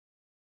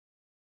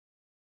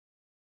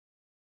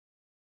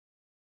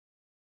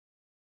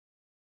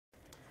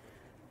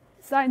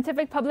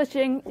Scientific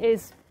publishing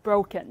is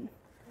broken.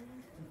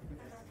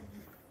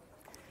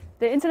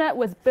 The internet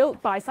was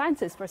built by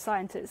scientists for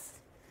scientists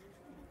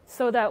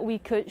so that we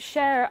could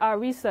share our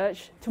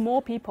research to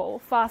more people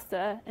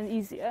faster and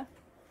easier.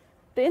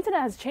 The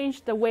internet has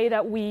changed the way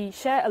that we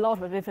share a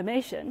lot of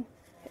information.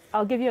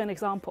 I'll give you an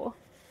example.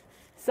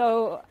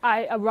 So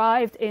I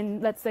arrived in,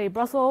 let's say,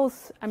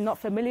 Brussels. I'm not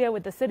familiar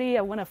with the city.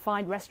 I want to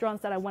find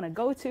restaurants that I want to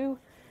go to.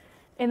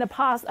 In the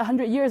past,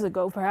 100 years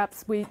ago,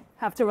 perhaps, we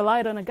have to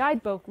rely on a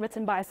guidebook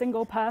written by a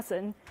single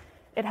person.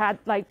 It had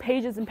like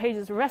pages and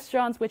pages of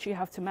restaurants, which you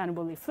have to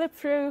manually flip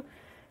through.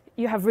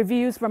 You have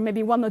reviews from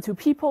maybe 1 or 2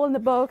 people in the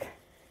book.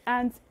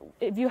 And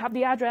if you have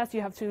the address,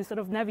 you have to sort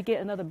of navigate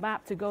another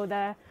map to go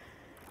there.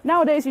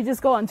 Nowadays, you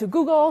just go onto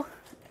Google.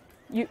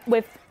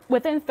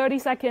 Within 30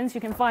 seconds, you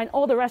can find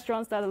all the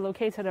restaurants that are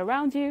located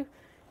around you.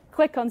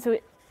 Click onto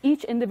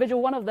each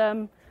individual one of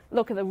them.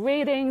 Look at the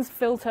ratings,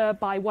 filter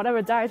by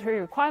whatever dietary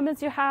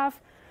requirements you have.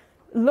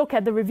 Look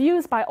at the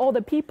reviews by all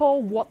the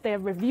people, what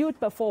they've reviewed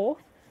before.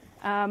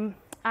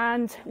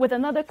 And with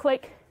another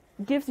click,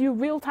 gives you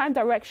real-time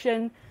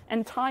direction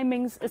and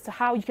timings as to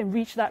how you can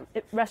reach that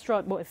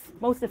restaurant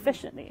most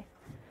efficiently.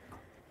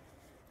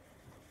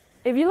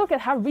 If you look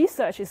at how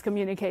research is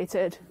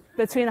communicated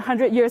between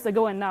 100 years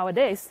ago and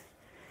nowadays,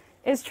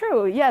 it's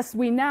true. Yes,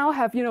 we now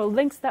have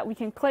links that we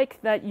can click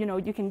that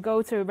you can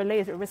go to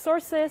related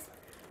resources,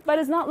 but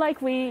it's not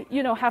like we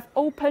have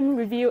open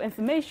review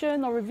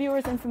information or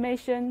reviewers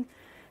information.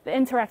 The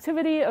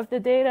interactivity of the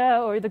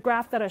data or the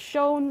graphs that are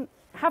shown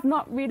have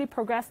not really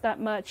progressed that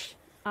much.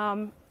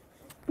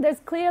 There's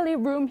clearly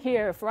room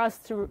here for us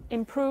to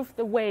improve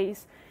the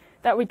ways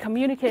that we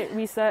communicate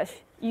research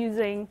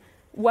using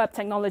web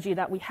technology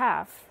that we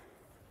have.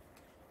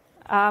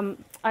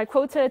 I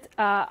quoted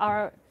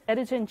our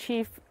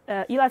editor-in-chief,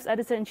 eLife's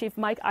editor-in-chief,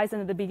 Mike Eisen,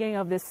 at the beginning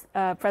of this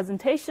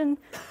presentation.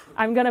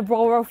 I'm going to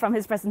borrow from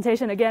his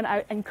presentation again.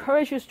 I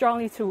encourage you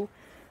strongly to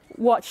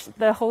watch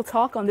the whole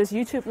talk on this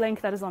YouTube link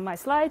that is on my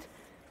slide.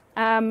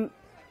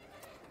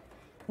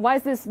 What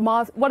is this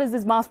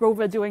Mars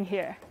rover doing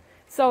here?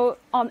 So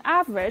on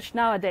average,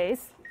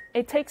 nowadays,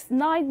 it takes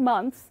 9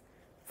 months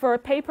for a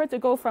paper to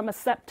go from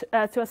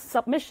to a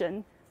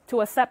submission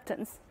to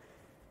acceptance.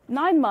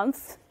 9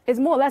 months is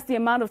more or less the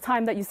amount of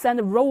time that you send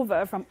a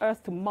rover from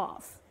Earth to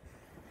Mars.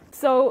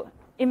 So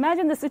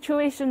imagine the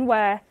situation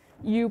where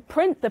you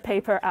print the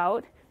paper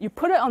out, you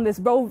put it on this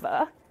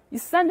rover, you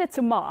send it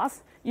to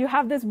Mars, you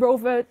have this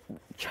rover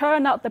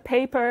churn out the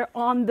paper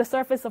on the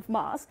surface of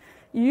Mars.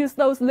 You use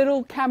those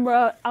little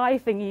camera eye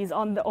thingies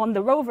on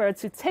the rover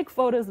to take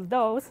photos of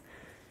those.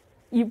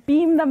 You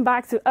beam them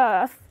back to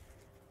Earth,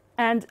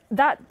 and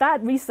that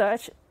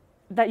research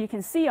that you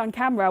can see on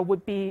camera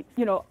would be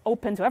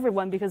open to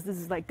everyone because this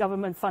is like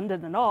government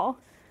funded and all.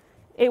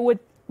 It would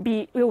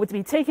be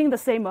taking the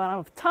same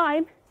amount of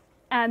time,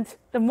 and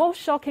the most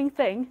shocking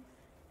thing,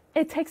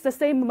 it takes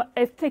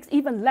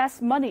even less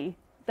money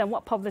than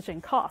what publishing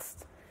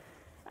costs.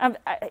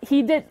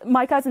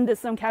 Mike Eisen did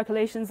some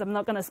calculations. I'm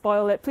not going to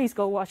spoil it. Please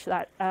go watch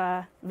that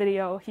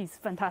video. He's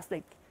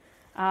fantastic.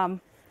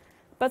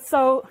 But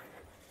so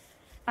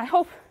I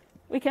hope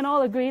we can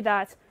all agree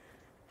that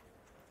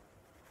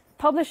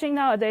publishing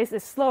nowadays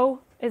is slow,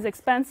 is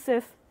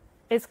expensive,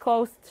 is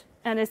closed,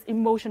 and is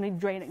emotionally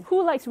draining.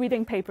 Who likes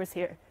reading papers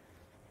here?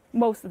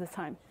 Most of the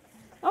time.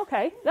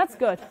 Okay, that's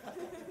good.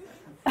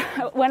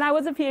 When I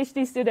was a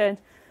PhD student,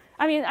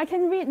 I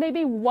can read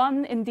maybe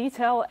 1 in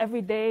detail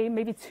every day,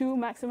 maybe 2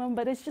 maximum,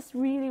 but it's just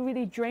really,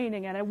 really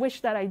draining. And I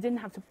wish that I didn't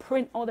have to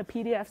print all the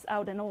PDFs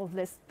out and all of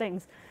these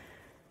things.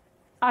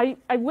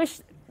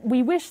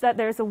 We wish that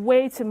there's a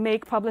way to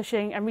make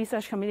publishing and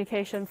research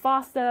communication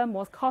faster,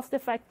 more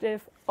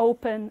cost-effective,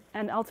 open,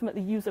 and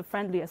ultimately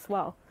user-friendly as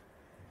well.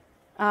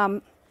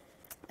 And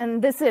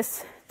this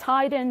is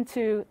tied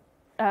into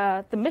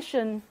the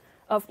mission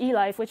of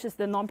eLife, which is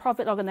the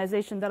nonprofit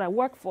organization that I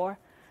work for.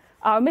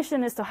 Our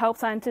mission is to help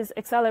scientists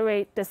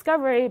accelerate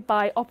discovery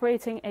by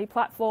operating a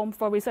platform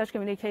for research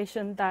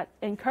communication that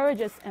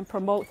encourages and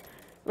promotes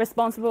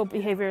responsible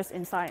behaviors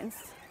in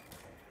science.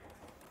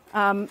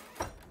 So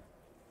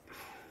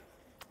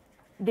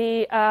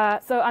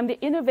I'm the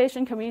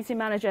innovation community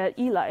manager at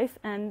eLife,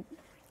 and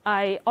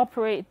I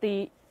operate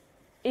the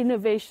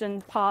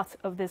innovation part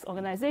of this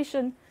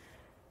organization.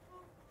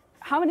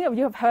 How many of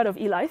you have heard of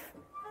eLife?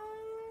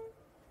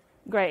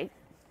 Great.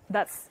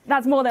 That's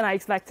more than I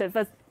expected.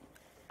 But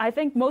I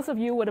think most of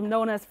you would have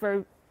known us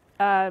for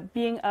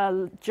being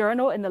a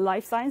journal in the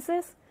life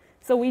sciences.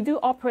 So we do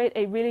operate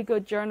a really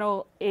good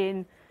journal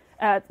in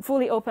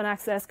fully open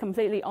access,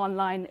 completely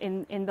online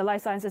in the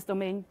life sciences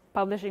domain,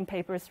 publishing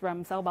papers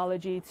from cell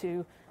biology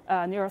to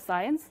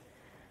neuroscience.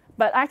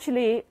 But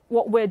actually,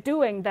 what we're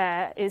doing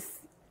there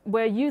is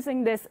we're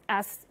using this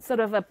as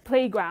sort of a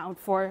playground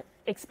for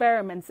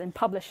experiments in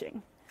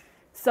publishing.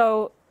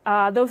 So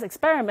those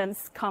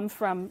experiments come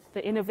from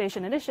the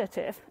Innovation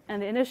Initiative,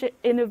 and the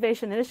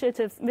Innovation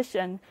Initiative's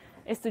mission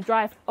is to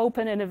drive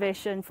open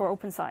innovation for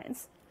open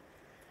science.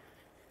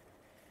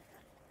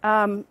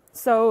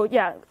 So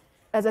yeah,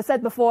 as I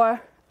said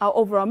before, Our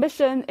overall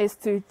mission is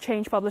to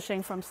change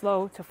publishing from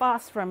slow to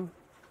fast, from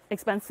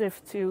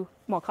expensive to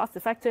more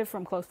cost-effective,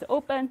 from closed to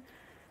open.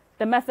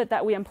 The method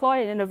that we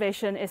employ in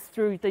innovation is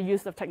through the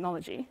use of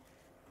technology.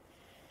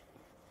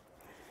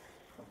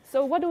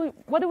 So what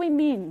do we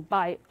mean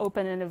by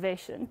open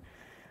innovation?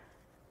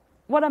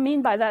 What I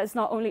mean by that is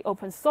not only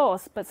open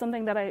source, but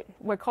something that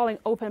we're calling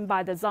open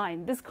by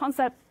design. This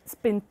concept's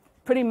been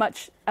pretty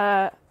much,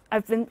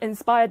 I've been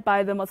inspired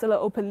by the Mozilla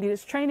Open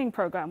Leaders Training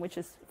Program, which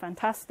is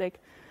fantastic.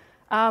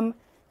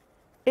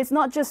 It's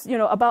not just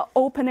about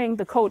opening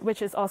the code,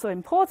 which is also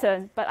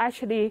important, but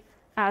actually,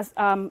 as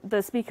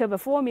the speaker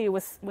before me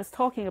was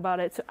talking about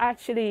it, to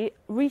actually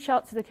reach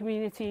out to the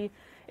community.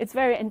 It's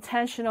very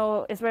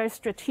intentional, it's very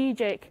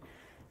strategic,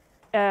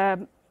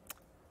 it's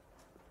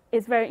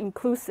very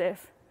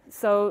inclusive.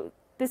 So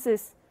this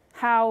is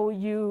how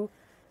you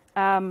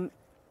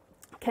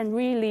can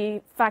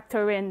really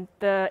factor in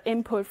the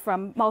input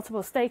from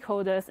multiple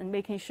stakeholders and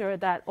making sure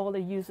that all the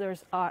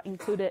users are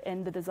included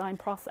in the design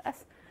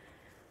process.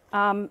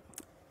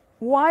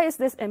 Why is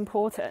this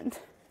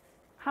important?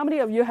 How many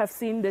of you have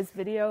seen this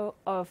video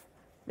of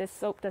this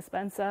soap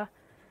dispenser?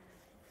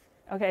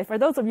 Okay, for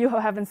those of you who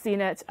haven't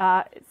seen it,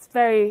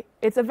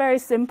 it's a very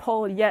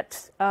simple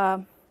yet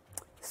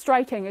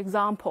striking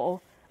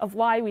example of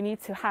why we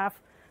need to have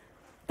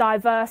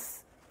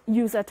diverse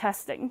user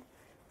testing.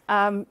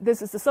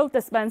 This is the soap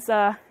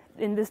dispenser.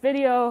 In this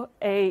video,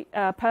 a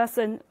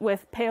person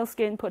with pale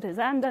skin put his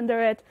hand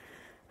under it,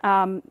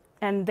 and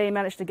they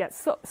managed to get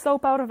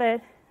soap out of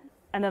it.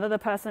 And another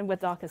person with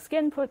darker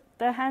skin put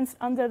their hands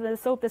under the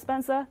soap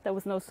dispenser. There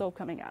was no soap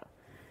coming out.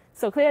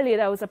 So clearly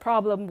there was a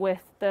problem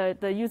with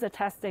the user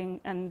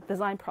testing and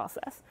design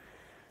process.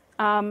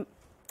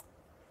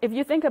 If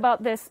you think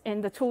about this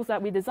in the tools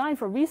that we design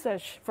for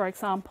research, for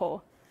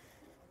example,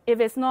 if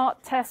it's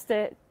not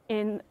tested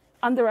in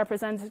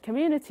underrepresented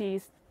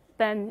communities,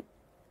 then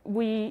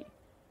we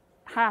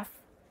have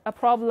a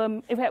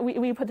problem.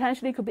 We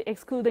potentially could be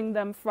excluding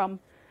them from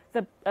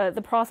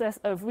the process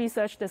of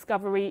research,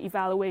 discovery,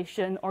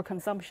 evaluation, or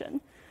consumption.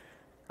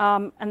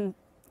 And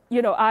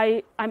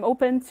I'm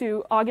open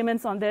to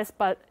arguments on this,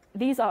 but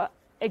these are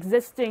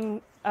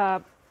existing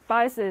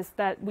biases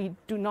that we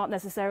do not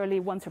necessarily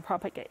want to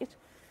propagate.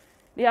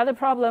 The other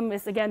problem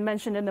is, again,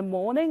 mentioned in the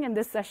morning in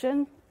this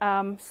session.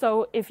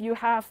 So if you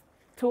have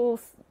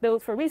tools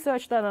built for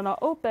research that are not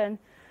open,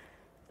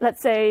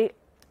 let's say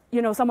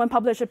someone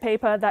published a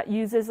paper that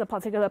uses a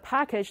particular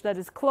package that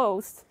is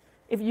closed.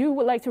 If you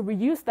would like to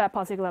reuse that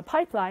particular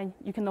pipeline,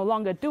 you can no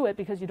longer do it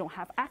because you don't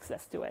have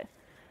access to it.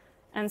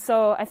 And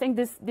so I think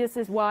this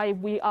is why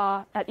we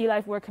are, at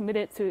eLife, we're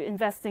committed to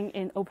investing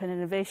in open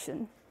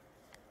innovation.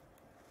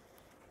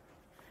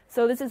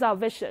 So this is our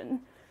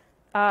vision,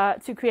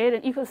 to create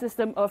an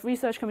ecosystem of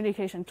research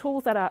communication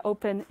tools that are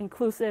open,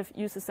 inclusive,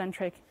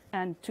 user-centric,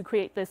 and to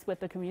create this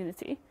with the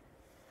community.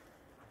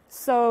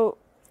 So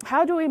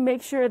how do we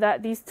make sure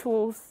that these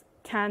tools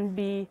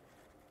can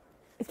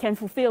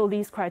fulfill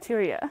these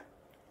criteria?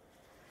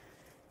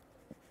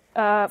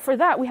 For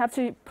that, we have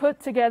to put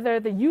together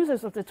the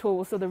users of the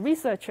tools, so the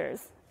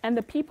researchers, and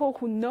the people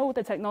who know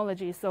the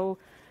technology, so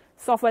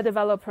software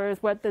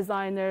developers, web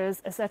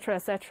designers, et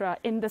cetera,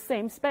 in the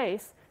same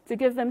space, to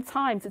give them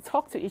time to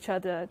talk to each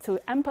other, to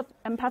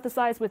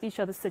empathize with each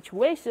other's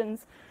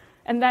situations,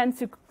 and then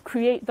to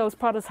create those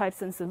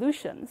prototypes and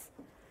solutions.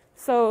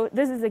 So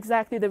this is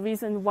exactly the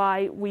reason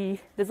why we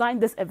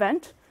designed this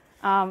event.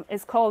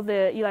 It's called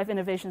the eLife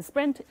Innovation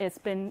Sprint. It's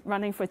been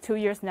running for 2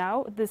 years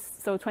now.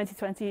 So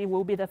 2020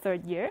 will be the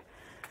 3rd year.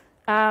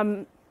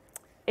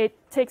 It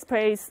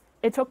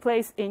took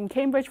place in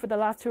Cambridge for the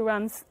last 2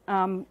 runs.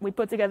 We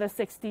put together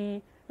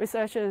 60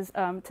 researchers,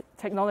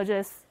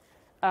 technologists,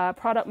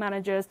 product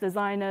managers,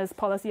 designers,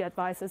 policy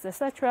advisors,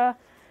 etc.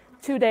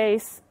 2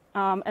 days.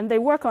 And they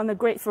work on a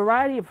great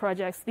variety of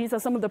projects. These are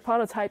some of the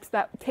prototypes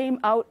that came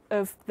out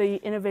of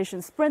the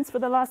innovation sprints for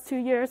the last 2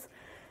 years.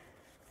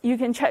 You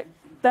can check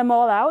them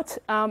all out.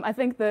 I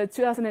think the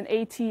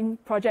 2018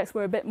 projects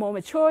were a bit more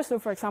mature. So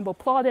for example,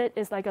 Plotted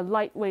is like a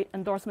lightweight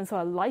endorsement,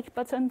 so a like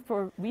button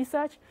for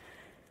research.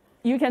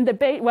 You can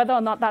debate whether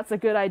or not that's a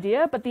good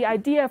idea, but the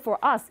idea for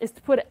us is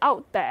to put it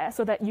out there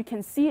so that you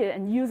can see it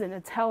and use it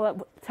and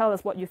tell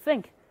us what you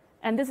think.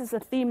 And this is a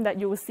theme that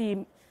you will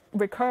see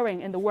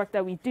recurring in the work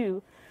that we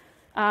do.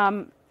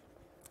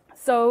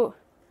 So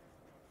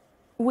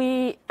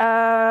these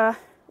are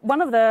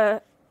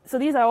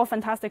all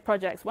fantastic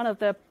projects. One of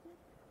the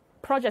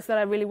projects that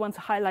I really want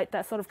to highlight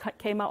that sort of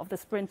came out of the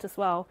sprint as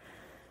well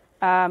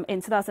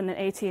in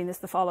 2018 is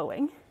the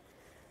following.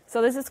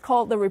 So this is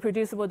called the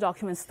reproducible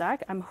document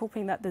stack. I'm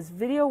hoping that this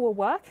video will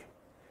work.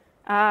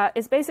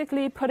 It's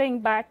basically putting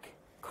back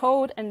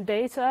code and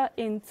data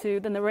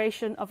into the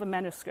narration of a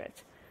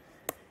manuscript.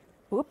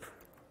 Whoop.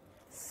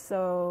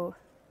 So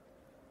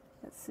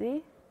let's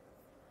see.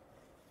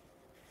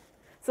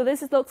 So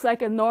this looks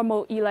like a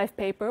normal eLife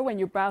paper when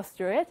you browse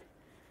through it.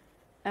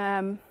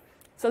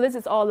 So this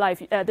is all live.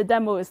 The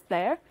demo is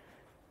there.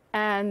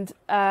 And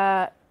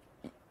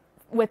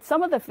with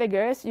some of the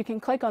figures, you can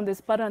click on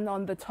this button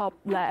on the top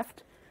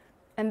left,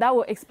 and that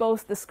will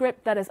expose the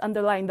script that is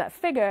underlying that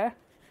figure.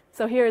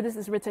 So here, this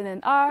is written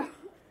in R.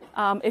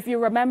 If you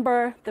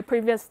remember, the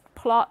previous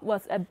plot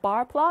was a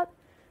bar plot.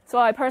 So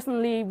I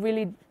personally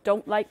really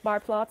don't like bar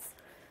plots.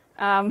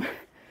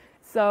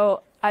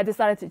 So I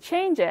decided to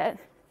change it.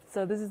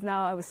 So this is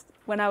now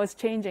when I was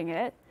changing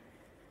it.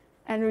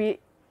 And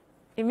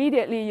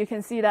immediately you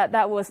can see that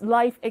that was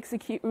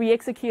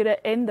re-executed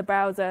in the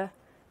browser,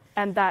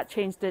 and that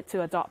changed it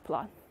to a dot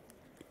plot.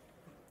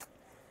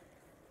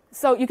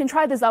 So you can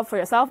try this out for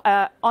yourself.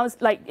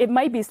 It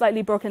might be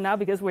slightly broken now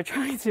because we're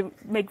trying to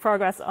make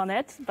progress on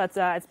it, but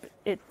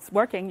it's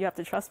working. You have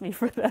to trust me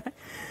for that.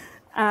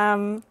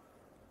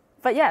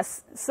 But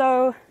yes,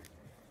 so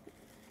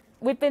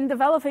we've been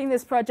developing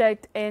this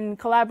project in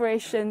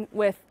collaboration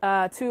with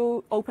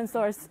two open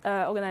source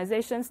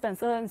organizations,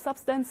 Stencil and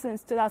Substance,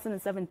 since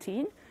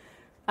 2017.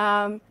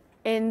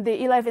 In the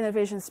eLife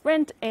Innovation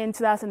Sprint in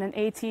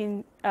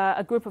 2018,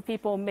 a group of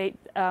people made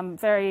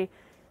very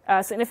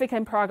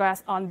significant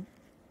progress on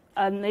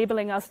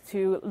enabling us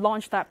to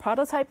launch that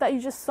prototype that you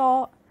just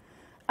saw.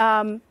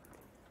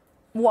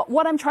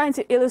 What I'm trying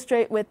to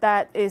illustrate with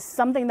that is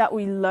something that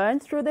we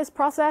learned through this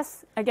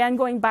process. Again,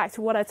 going back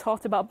to what I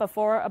talked about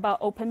before about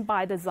open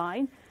by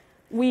design,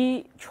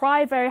 we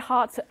try very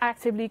hard to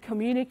actively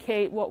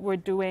communicate what we're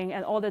doing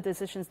and all the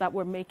decisions that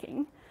we're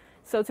making.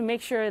 So to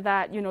make sure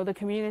that the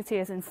community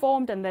is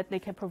informed and that they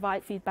can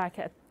provide feedback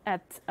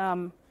at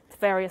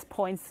various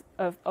points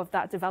of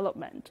that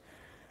development.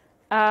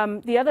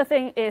 The other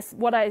thing is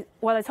what I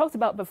talked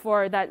about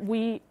before, that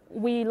we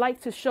like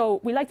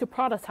to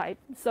prototype.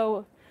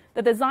 So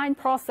the design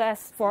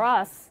process for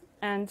us,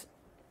 and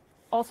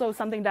also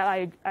something that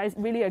I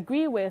really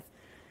agree with,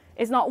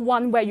 is not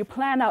one where you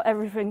plan out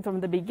everything from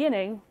the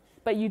beginning,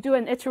 but you do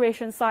an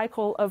iteration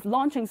cycle of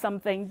launching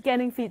something,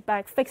 getting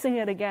feedback, fixing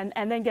it again,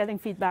 and then getting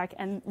feedback,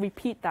 and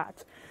repeat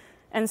that.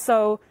 And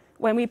so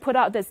when we put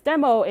out this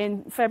demo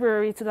in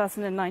February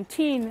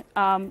 2019,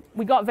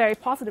 we got very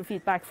positive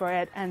feedback for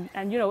it, and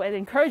it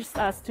encouraged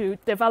us to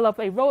develop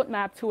a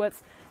roadmap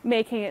towards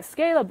making it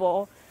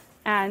scalable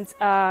and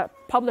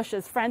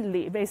publishers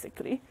friendly,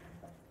 basically.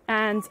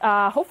 And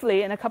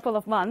hopefully in a couple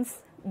of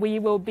months, we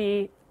will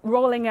be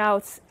rolling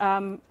out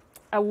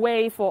a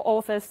way for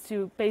authors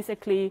to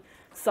basically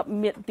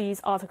submit these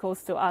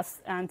articles to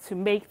us and to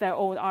make their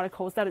own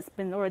articles that has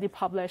been already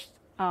published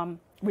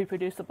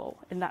reproducible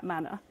in that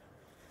manner.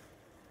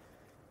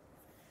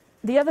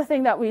 The other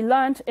thing that we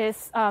learned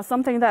is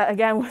something that,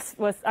 again,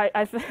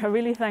 I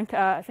really thank,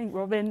 I think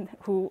Robin,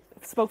 who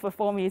spoke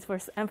before me, for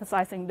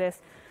emphasizing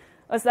this,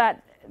 was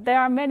that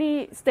there are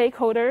many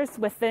stakeholders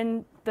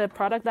within the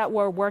product that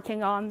we're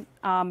working on.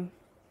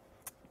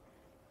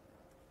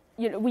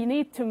 We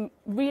need to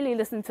really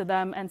listen to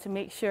them and to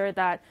make sure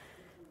that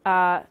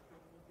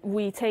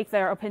we take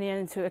their opinion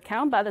into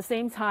account. But at the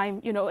same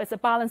time, it's a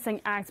balancing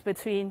act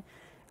between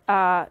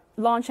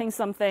launching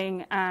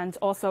something and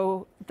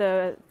also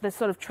the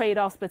sort of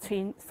trade-offs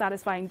between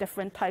satisfying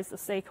different types of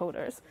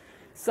stakeholders.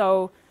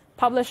 So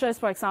publishers,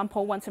 for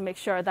example, want to make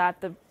sure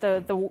that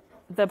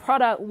the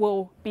product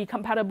will be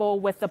compatible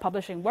with the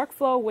publishing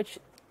workflow, which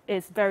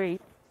is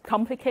very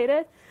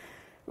complicated.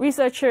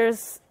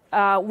 Researchers,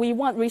 we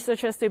want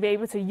researchers to be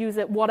able to use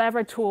it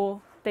whatever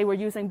tool they were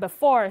using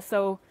before.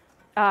 So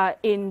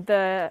in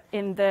the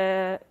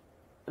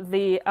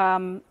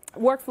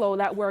workflow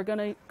that we're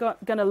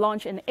gonna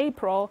launch in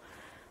April,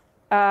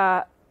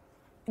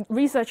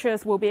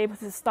 researchers will be able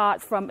to start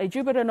from a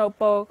Jupyter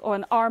notebook or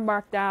an R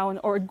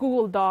Markdown or a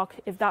Google Doc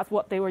if that's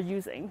what they were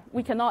using.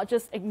 We cannot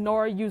just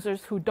ignore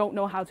users who don't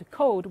know how to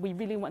code. We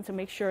really want to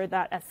make sure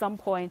that at some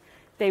point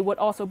they would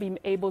also be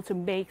able to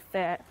make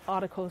their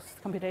articles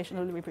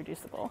computationally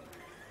reproducible.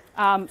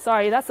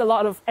 Sorry, that's a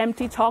lot of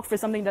empty talk for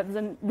something that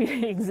doesn't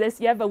really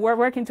exist yet, but we're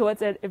working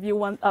towards it. If you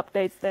want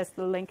updates, there's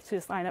the link to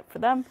sign up for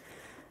them.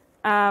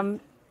 The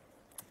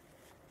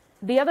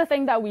other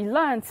thing that we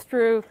learned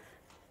through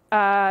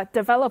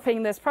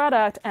developing this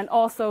product and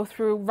also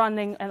through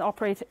running and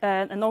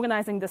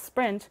organizing the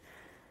sprint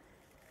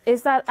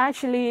is that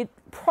actually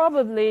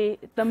probably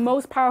the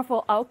most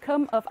powerful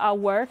outcome of our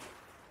work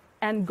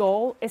and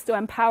goal is to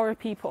empower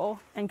people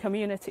and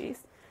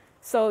communities.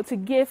 So to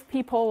give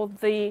people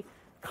the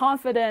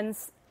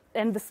confidence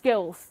and the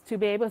skills to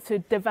be able to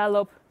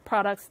develop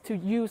products to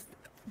use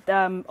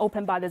them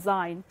open by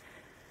design.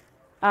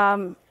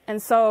 And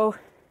so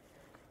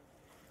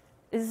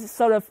this is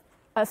sort of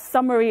a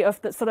summary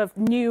of the sort of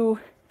new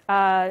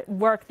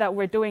work that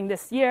we're doing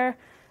this year.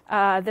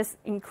 This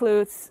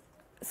includes,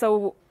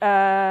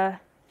 earlier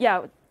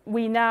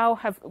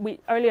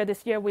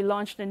this year we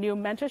launched a new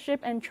mentorship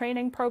and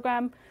training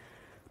program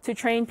to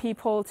train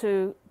people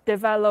to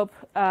develop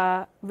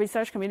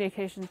research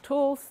communication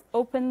tools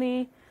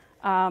openly.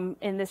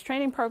 In this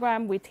training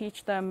program, we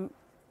teach them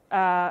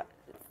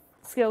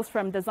skills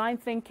from design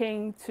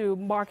thinking to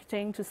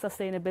marketing to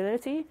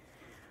sustainability.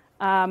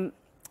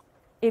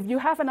 If you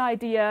have an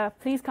idea,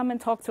 please come and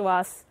talk to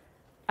us.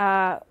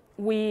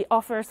 We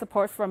offer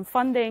support from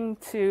funding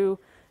to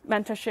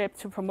mentorship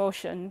to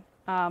promotion.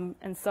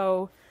 And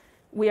so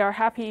we are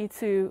happy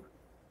to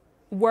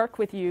work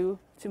with you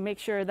to make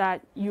sure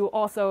that you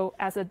also,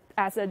 as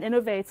an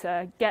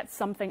innovator, get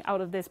something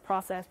out of this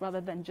process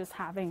rather than just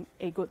having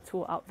a good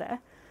tool out there.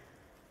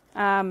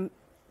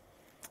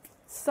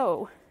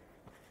 So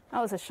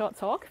that was a short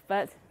talk,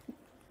 but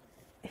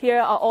here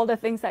are all the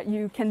things that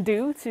you can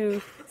do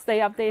to stay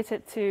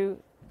updated to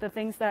the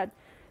things that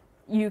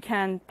you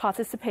can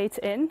participate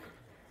in.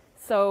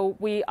 So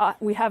we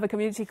have a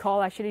community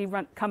call actually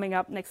coming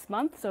up next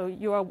month. So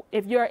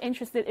if you're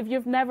interested, if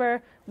you've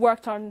never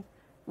worked on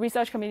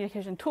research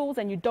communication tools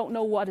and you don't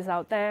know what is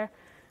out there,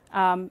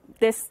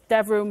 this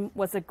dev room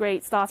was a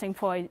great starting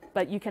point,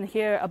 but you can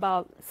hear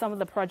about some of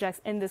the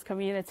projects in this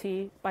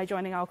community by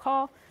joining our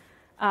call.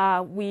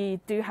 We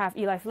do have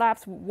eLife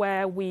Labs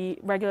where we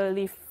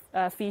regularly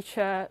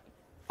feature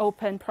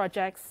open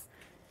projects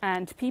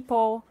and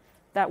people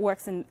that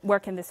work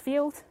in this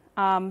field.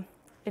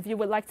 If you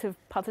would like to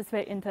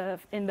participate in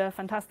the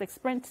fantastic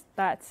sprint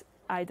that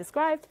I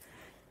described,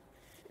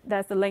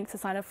 there's the link to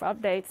sign up for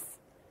updates.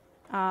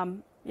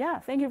 Yeah,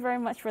 thank you very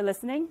much for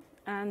listening,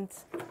 and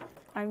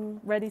I'm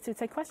ready to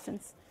take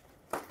questions.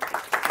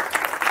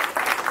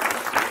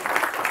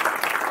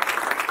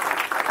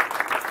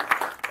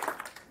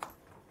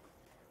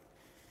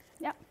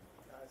 Yeah.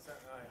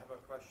 I have a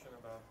question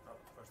about,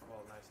 first of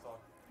all, nice talk.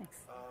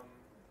 Thanks.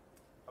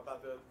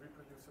 About the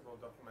reproducible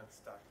document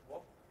stack.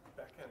 What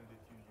backend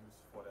did you use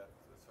for that?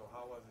 So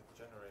how was it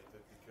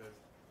generated? Because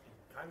it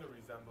kind of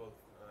resembled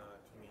to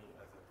me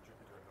as a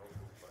Jupyter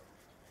notebook, but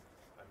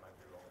I might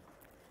be wrong.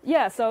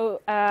 Yeah,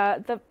 so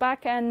the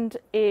backend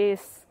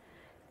is,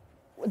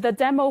 the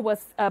demo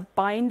was a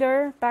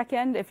Binder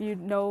backend. If you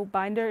know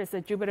Binder, it's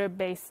a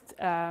Jupyter-based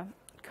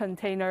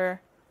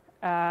container.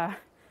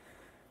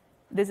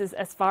 This is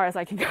as far as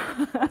I can go.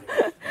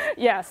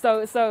 Yeah,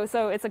 so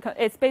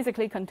it's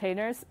basically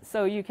containers.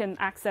 So you can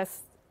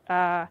access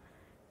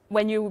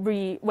when you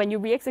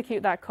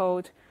re-execute that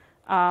code,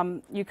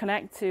 you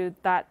connect to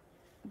that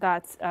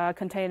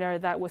container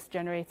that was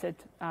generated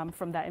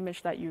from that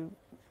image that you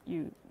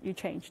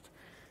changed.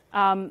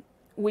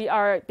 We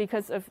are,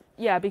 because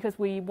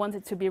we want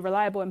it to be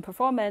reliable and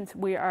performant,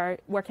 we are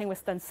working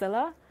with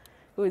Stencila,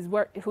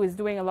 who is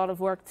doing a lot of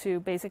work to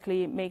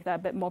basically make that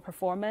a bit more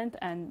performant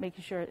and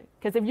making sure,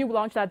 because if you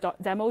launch that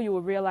demo, you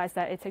will realize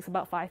that it takes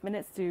about 5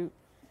 minutes to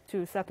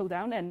settle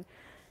down, and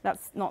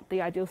that's not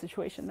the ideal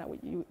situation that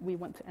we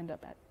want to end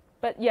up at.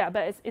 But yeah,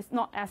 but it's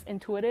not as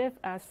intuitive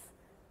as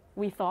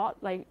we thought,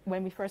 like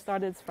when we first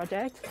started this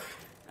project.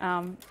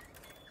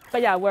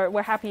 But yeah,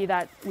 we're happy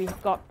that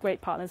we've got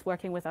great partners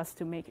working with us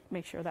to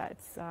make sure that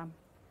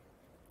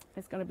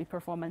it's going to be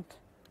performant.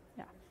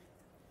 Yeah.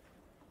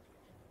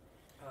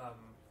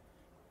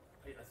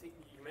 I think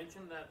you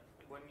mentioned that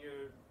once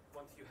you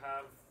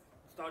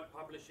start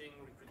publishing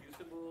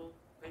reproducible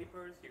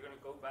papers, you're going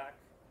to go back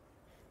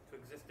to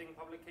existing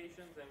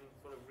publications and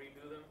sort of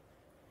redo them.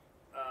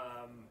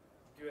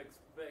 Do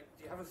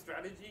you have a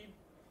strategy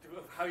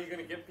of how you're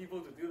going to get people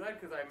to do that?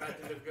 Because I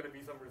imagine there's going to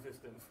be some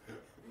resistance.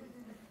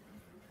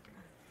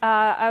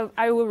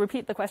 I will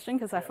repeat the question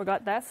because I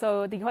forgot that.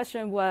 So the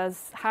question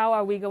was, how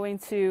are we going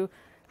to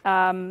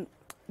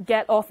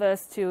get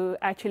authors to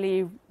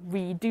actually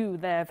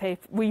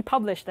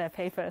republish their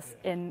papers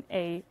in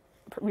a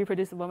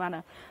reproducible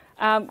manner?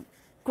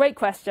 Great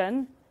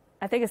question.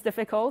 I think it's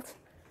difficult.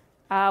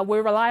 We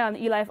rely on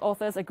eLife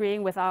authors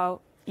agreeing with our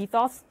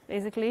ethos,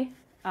 basically.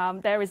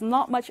 There is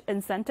not much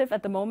incentive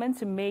at the moment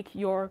to make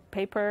your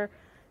paper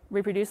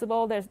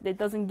reproducible. It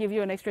doesn't give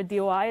you an extra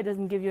DOI. It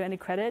doesn't give you any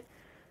credit.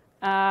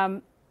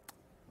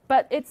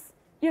 But it's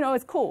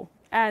cool.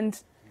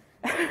 And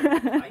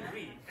I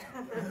agree.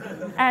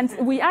 And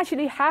we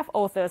actually have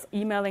authors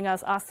emailing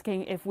us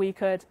asking if we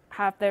could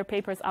have their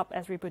papers up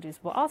as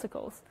reproducible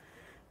articles,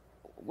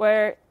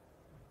 where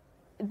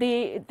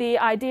the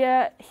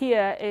idea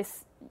here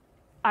is,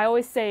 I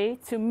always say,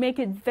 to make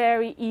it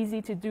very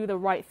easy to do the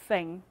right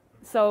thing.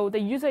 So the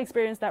user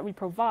experience that we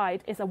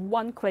provide is a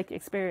one-click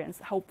experience,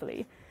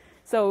 hopefully.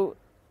 So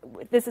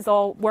this is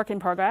all work in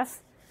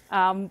progress,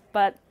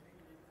 but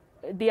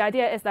the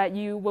idea is that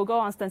you will go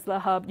on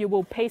Stencila Hub, you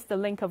will paste the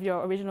link of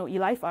your original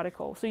eLife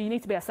article. So you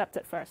need to be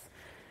accepted first.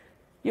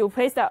 You'll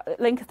paste that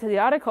link to the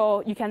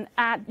article. You can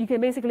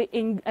basically,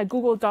 in a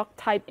Google Doc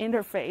type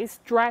interface,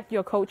 drag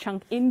your code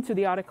chunk into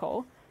the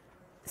article,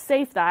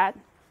 save that,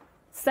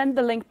 send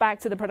the link back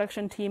to the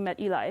production team at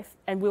eLife,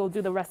 and we'll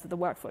do the rest of the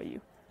work for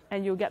you.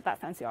 And you'll get that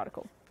fancy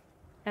article.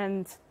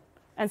 And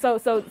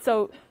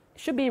so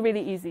should be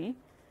really easy.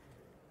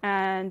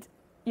 And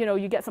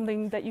you get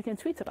something that you can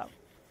tweet about.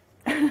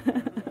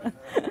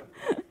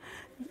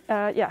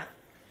 Yeah.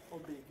 How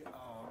big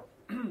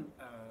the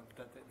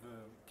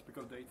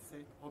typical data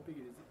set? How big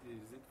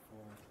is it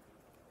for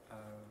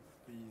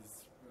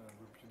these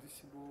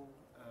reproducible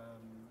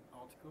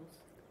articles?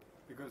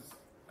 Because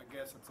I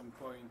guess at some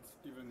point,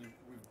 even if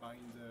with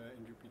Binder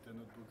and Jupyter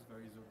notebooks, there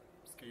is a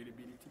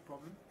scalability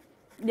problem.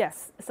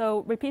 Yes.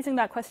 So repeating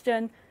that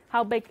question,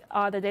 how big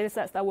are the data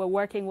sets that we're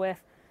working with?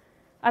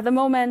 At the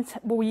moment,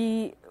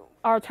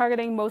 are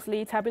targeting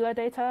mostly tabular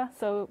data,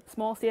 so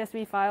small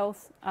CSV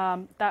files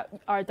that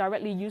are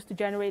directly used to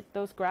generate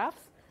those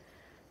graphs.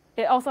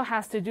 It also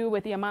has to do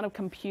with the amount of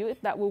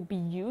compute that will be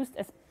used.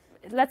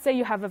 Let's say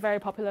you have a very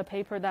popular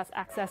paper that's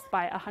accessed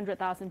by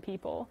 100,000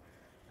 people.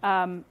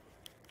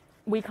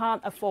 We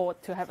can't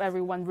afford to have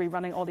everyone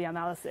rerunning all the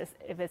analysis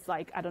if it's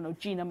like, I don't know,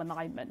 genome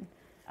alignment.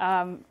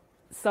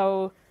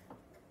 So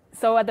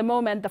at the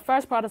moment, the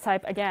first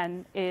prototype,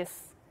 again, is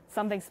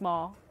something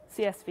small,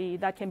 CSV,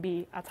 that can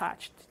be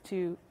attached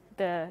to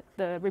the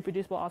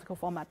reproducible article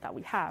format that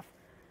we have.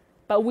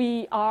 But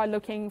we are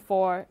looking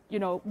for,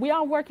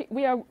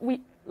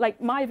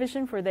 like my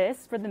vision for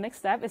this, for the next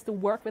step, is to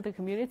work with the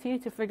community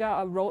to figure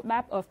out a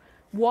roadmap of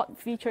what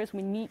features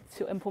we need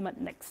to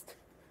implement next.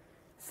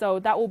 So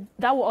that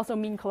will also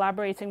mean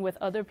collaborating with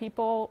other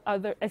people,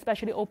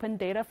 especially open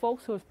data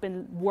folks who have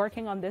been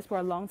working on this for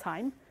a long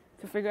time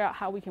to figure out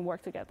how we can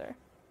work together.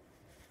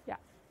 Yeah.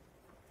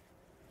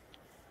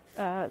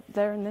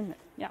 There and then,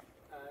 yeah.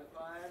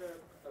 I had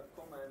a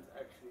comment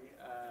actually.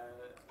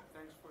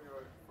 Thanks for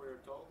your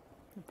talk.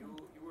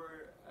 You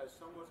were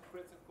somewhat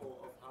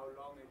critical of how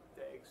long it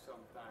takes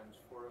sometimes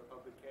for a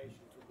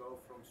publication to go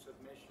from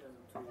submission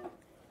to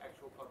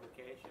actual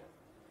publication.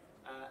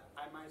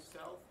 I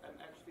myself am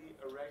actually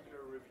a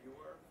regular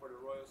reviewer for the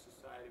Royal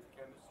Society of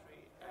Chemistry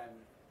and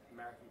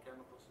American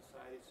Chemical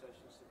Society, such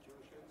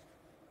institutions.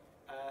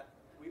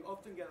 We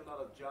often get a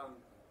lot of junk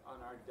on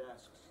our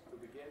desks to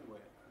begin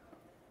with.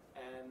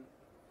 And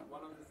one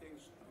of the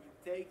things we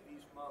take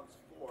these months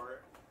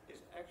for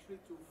is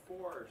actually to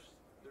force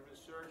the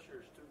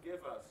researchers to give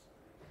us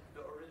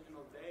the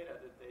original data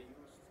that they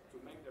used to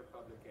make their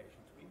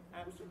publications. We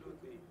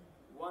absolutely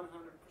 100%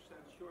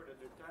 sure that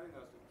they're telling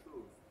us the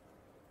truth.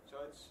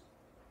 So it's,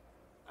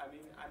 I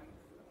mean, I'm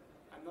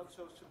not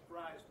so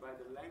surprised by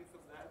the length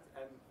of that,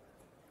 and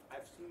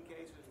I've seen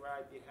cases where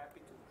I'd be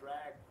happy to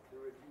drag the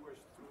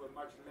reviewers through a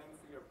much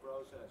lengthier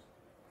process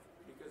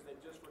because they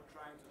just were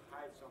trying to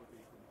hide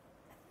something from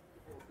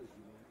the authors,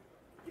 you know?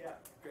 Yeah,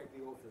 drag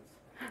the authors.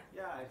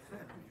 Yeah,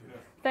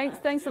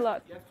 exactly. Thanks a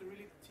lot. You have to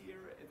really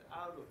tear it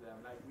out of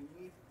them. Like, we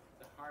need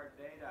the hard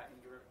data in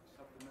your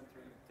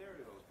supplementary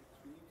materials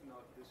because we need to know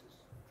if this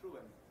is true,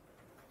 and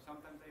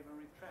sometimes they even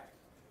retract.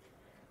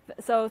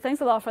 So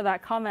thanks a lot for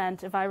that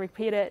comment. If I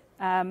repeat it,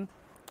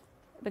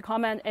 the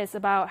comment is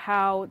about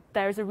how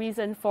there's a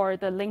reason for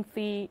the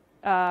lengthy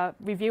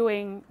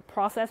reviewing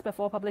process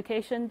before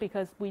publication,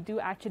 because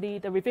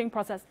the reviewing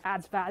process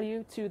adds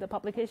value to the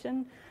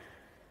publication.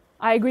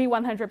 I agree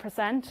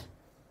 100%.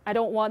 I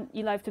don't want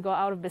eLife to go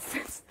out of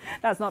business.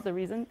 That's not the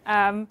reason.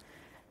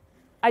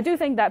 I do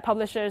think that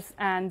publishers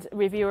and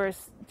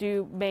reviewers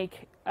do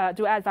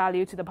add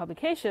value to the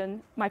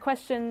publication. My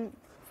question,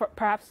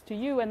 perhaps to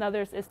you and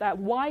others, is that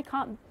why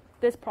can't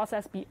this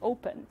process be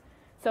open?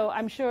 So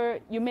I'm sure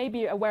you may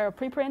be aware of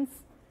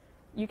preprints.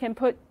 You can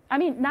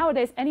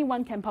nowadays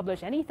anyone can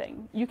publish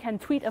anything. You can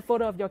tweet a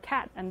photo of your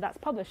cat and that's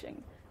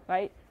publishing,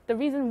 right? The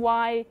reason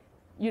why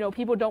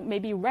people don't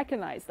maybe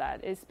recognize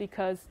that is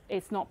because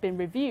it's not been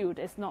reviewed,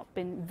 it's not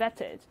been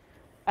vetted.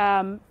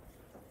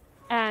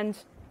 And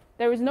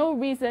there is no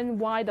reason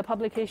why the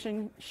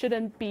publication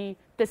shouldn't be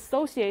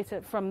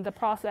dissociated from the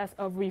process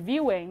of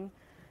reviewing,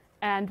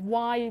 and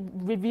why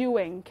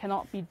reviewing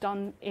cannot be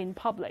done in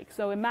public.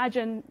 So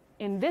imagine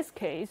in this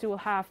case, you will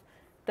have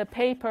the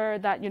paper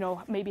that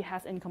maybe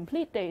has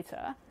incomplete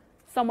data.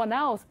 Someone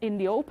else in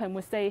the open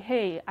would say,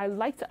 hey, I'd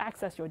like to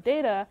access your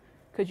data.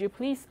 Could you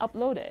please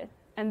upload it?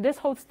 And this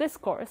whole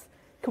discourse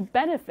could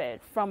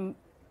benefit from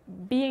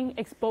being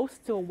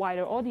exposed to a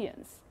wider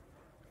audience,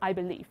 I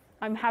believe.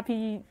 I'm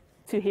happy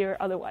to hear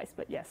otherwise,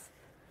 but yes.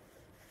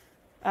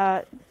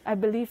 I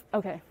believe,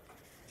 okay.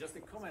 Just a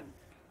comment.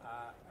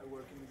 I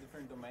work in a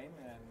different domain,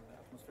 and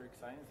atmospheric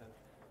science,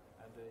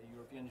 and the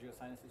European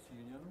Geosciences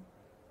Union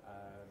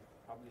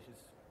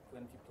publishes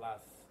 20+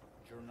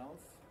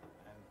 journals,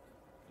 and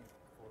I think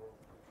for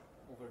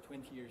over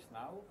 20 years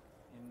now,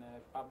 in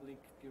a public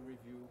peer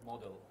review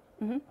model.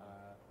 Mm-hmm.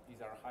 These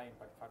are high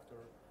impact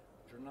factor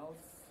journals,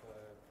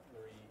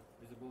 very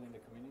visible in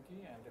the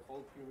community, and the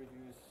whole peer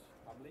review is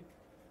public.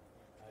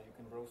 You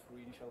can browse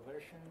through initial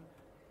version,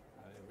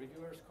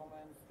 reviewers'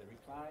 comments, the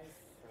replies,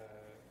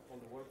 all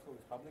the workflow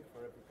is public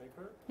for every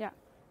paper. Yeah.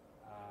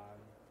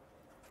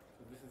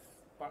 So this is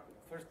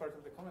first part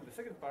of the comment. The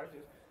second part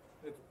is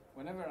that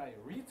whenever I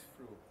read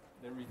through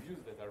the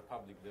reviews that are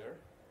public there,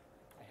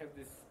 I have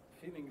this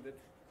feeling that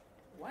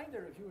why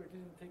the reviewer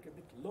didn't take a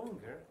bit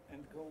longer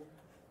and go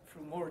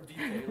through more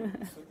detail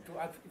to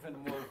add even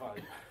more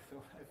value.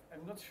 So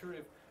I'm not sure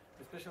if,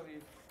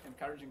 especially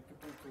encouraging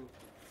people to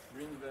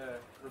bring the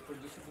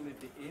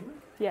reproducibility in,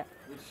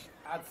 which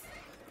adds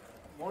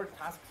more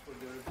tasks for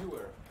the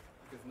reviewer,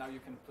 because now you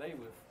can play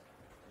with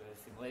the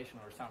simulation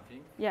or something.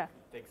 Yeah.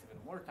 It takes even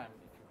more time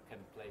if you can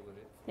play with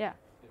it. Yeah.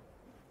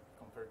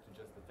 Compared to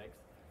just the text.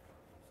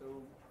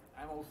 So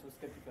I'm also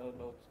skeptical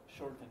about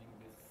shortening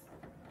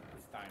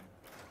this time.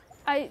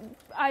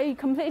 I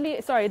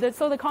completely, sorry,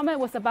 so the comment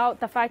was about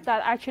the fact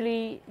that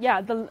actually,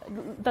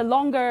 the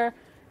longer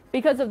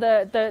because of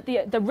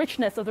the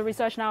richness of the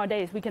research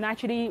nowadays, we can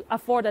actually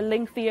afford a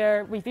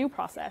lengthier review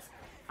process.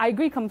 I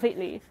agree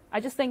completely. I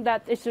just think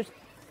that it's just,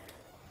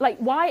 like,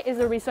 why is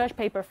a research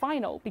paper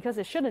final? Because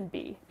it shouldn't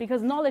be.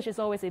 Because knowledge is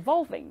always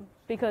evolving.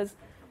 Because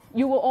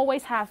you will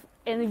always have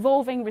an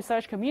evolving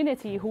research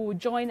community who will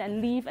join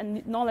and leave,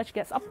 and knowledge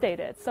gets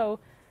updated. So,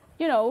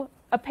 you know,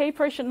 a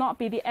paper should not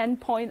be the end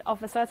point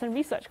of a certain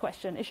research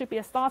question. It should be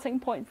a starting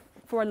point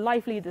for a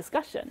lively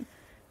discussion.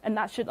 And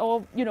that should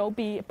all, you know,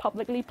 be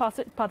publicly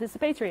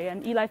participatory.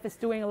 And eLife is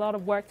doing a lot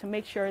of work to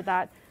make sure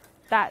that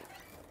that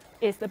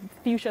is the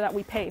future that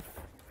we pave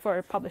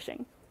for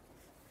publishing.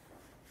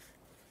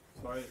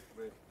 Sorry,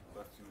 wait,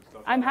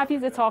 I'm happy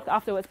to talk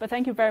afterwards, but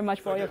thank you very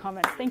much for your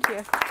comments. Thank you.